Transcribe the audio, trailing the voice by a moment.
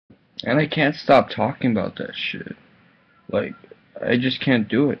And I can't stop talking about that shit. Like, I just can't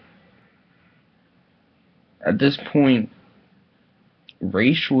do it. At this point,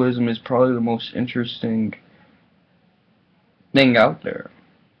 racialism is probably the most interesting thing out there.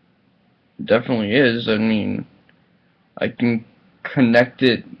 It definitely is. I mean, I can connect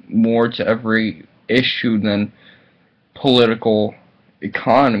it more to every issue than political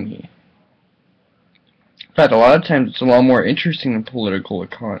economy. In fact, a lot of times it's a lot more interesting than political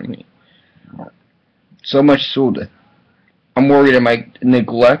economy. So much so that I'm worried I might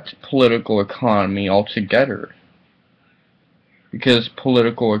neglect political economy altogether. Because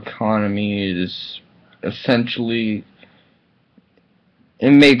political economy is essentially, it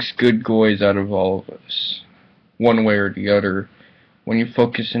makes good guys out of all of us, one way or the other, when you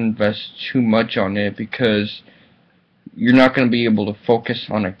focus and invest too much on it, because you're not going to be able to focus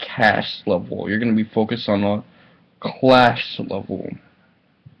on a caste level. You're going to be focused on a class level.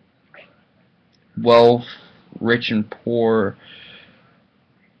 Wealth, rich and poor,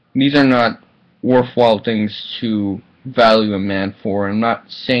 these are not worthwhile things to value a man for. I'm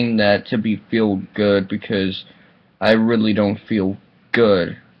not saying that to be feel good, because I really don't feel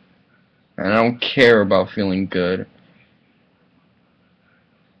good. And I don't care about feeling good.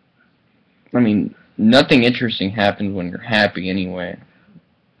 I mean, nothing interesting happens when you're happy anyway.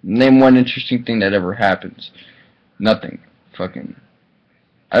 Name one interesting thing that ever happens. Nothing. Fucking.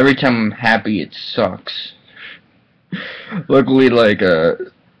 Every time I'm happy, it sucks. Luckily, like,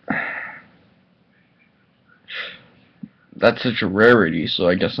 that's such a rarity, so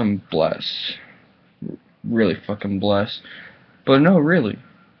I guess I'm blessed. Really fucking blessed. But no, really.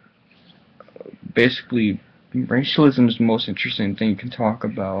 Basically, racialism is the most interesting thing you can talk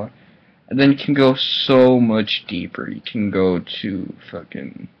about. And then you can go so much deeper. You can go to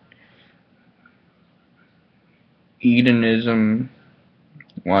fucking hedonism.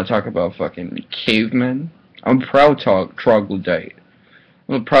 Want to talk about fucking cavemen? I'm a proud troglodyte.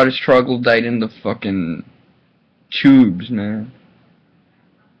 I'm the proudest troglodyte in the fucking tubes, man.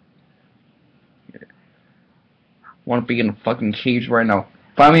 Want to be in a fucking cave right now?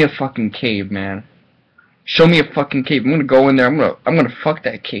 Find me a fucking cave, man. Show me a fucking cave. I'm gonna go in there. I'm gonna fuck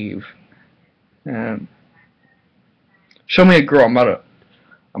that cave. Man. Show me a girl. I'm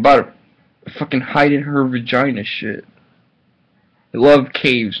about to fucking hide in her vagina. Shit. I love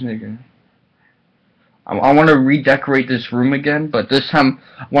caves, nigga. I want to redecorate this room again, but this time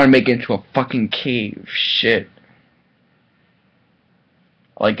I want to make it into a fucking cave. Shit.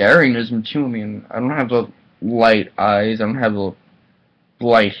 I like Aryanism too. I mean, I don't have the light eyes. I don't have the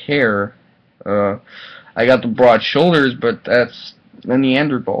light hair. Uh, I got the broad shoulders, but that's a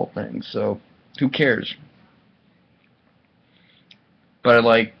Neanderthal thing, so who cares? But I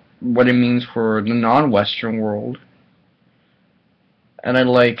like what it means for the non-Western world, and I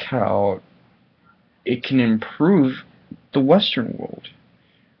like how it can improve the Western world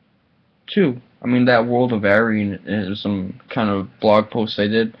too. I mean, that World of Aryanism kind of blog post I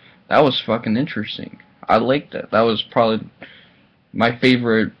did, that was fucking interesting. I liked that. That was probably my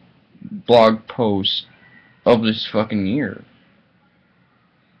favorite blog post of this fucking year,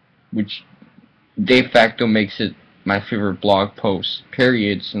 which de facto makes it my favorite blog post,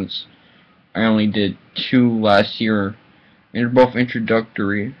 period, since I only did two last year, and they're both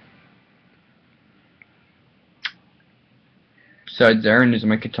introductory. Besides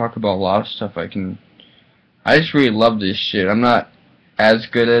Arianism, I could talk about a lot of stuff. I just really love this shit. I'm not as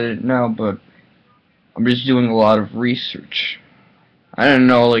good at it now, but I'm just doing a lot of research. I didn't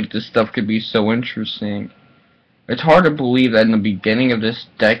know, like, this stuff could be so interesting. It's hard to believe that in the beginning of this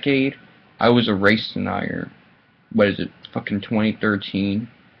decade, I was a race denier. What is it, fucking 2013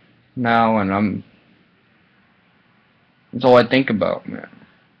 now, and that's all I think about, man.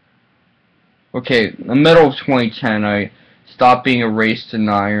 Okay, in the middle of 2010, I stopped being a race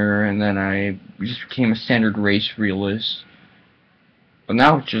denier, and then I just became a standard race realist. But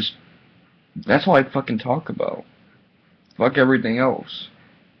now it's just, that's all I fucking talk about. Fuck everything else.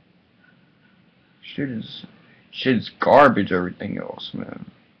 Shit is, shit is garbage, everything else, man.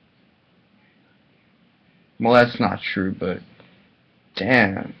 Well, that's not true, but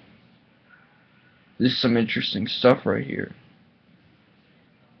damn. This is some interesting stuff right here.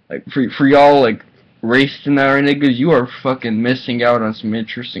 Like, for y'all, like, race denier niggas, you are fucking missing out on some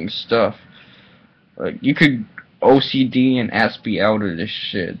interesting stuff. Like, you could OCD and ASPE out of this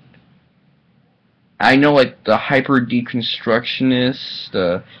shit. I know, like, the hyper deconstructionists,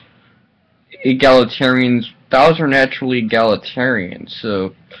 the egalitarians, those are naturally egalitarian,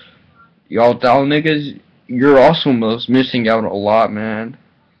 so y'all thou niggas, you're also most missing out a lot, man.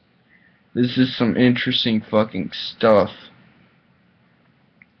 This is some interesting fucking stuff.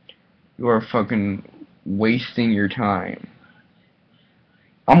 You are fucking wasting your time.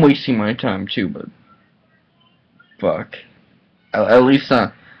 I'm wasting my time too, but fuck. At least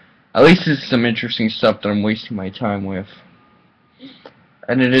it's some interesting stuff that I'm wasting my time with.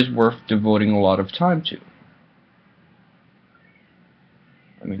 And it is worth devoting a lot of time to.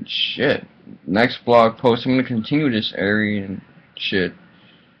 I mean, shit. Next blog post, I'm gonna continue this area and shit.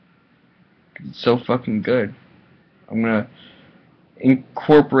 It's so fucking good. I'm gonna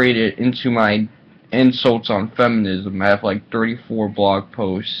incorporate it into my insults on feminism. I have like 34 blog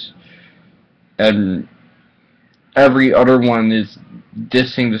posts, and every other one is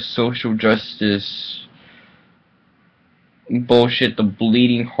dissing the social justice bullshit, the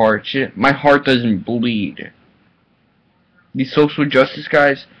bleeding heart shit. My heart doesn't bleed. These social justice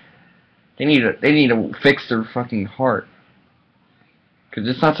guys, they need to fix their fucking heart, 'cause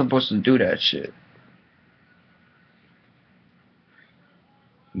it's not supposed to do that shit.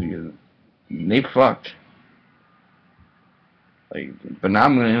 They fucked. Like, but now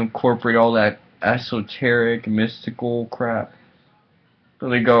I'm gonna incorporate all that esoteric, mystical crap. I'm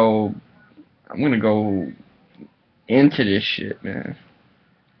gonna go into this shit, man.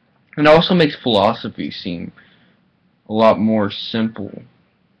 And it also makes philosophy seem a lot more simple.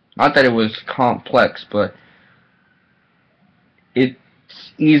 Not that it was complex, but it's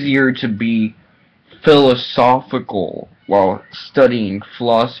easier to be philosophical while studying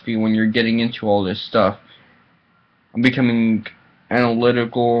philosophy when you're getting into all this stuff. I'm becoming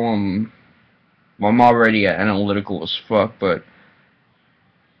analytical. Well, I'm already analytical as fuck, but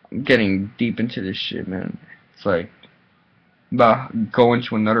I'm getting deep into this shit, man. It's like about going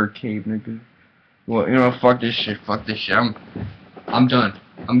to another cave, nigga. Well, you know, fuck this shit. Fuck this shit. I'm done.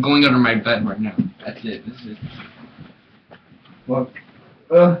 I'm going under my bed right now. That's it. This is. Fuck.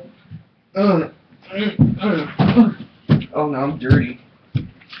 Oh, now I'm dirty.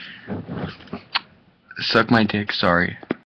 Suck my dick. Sorry.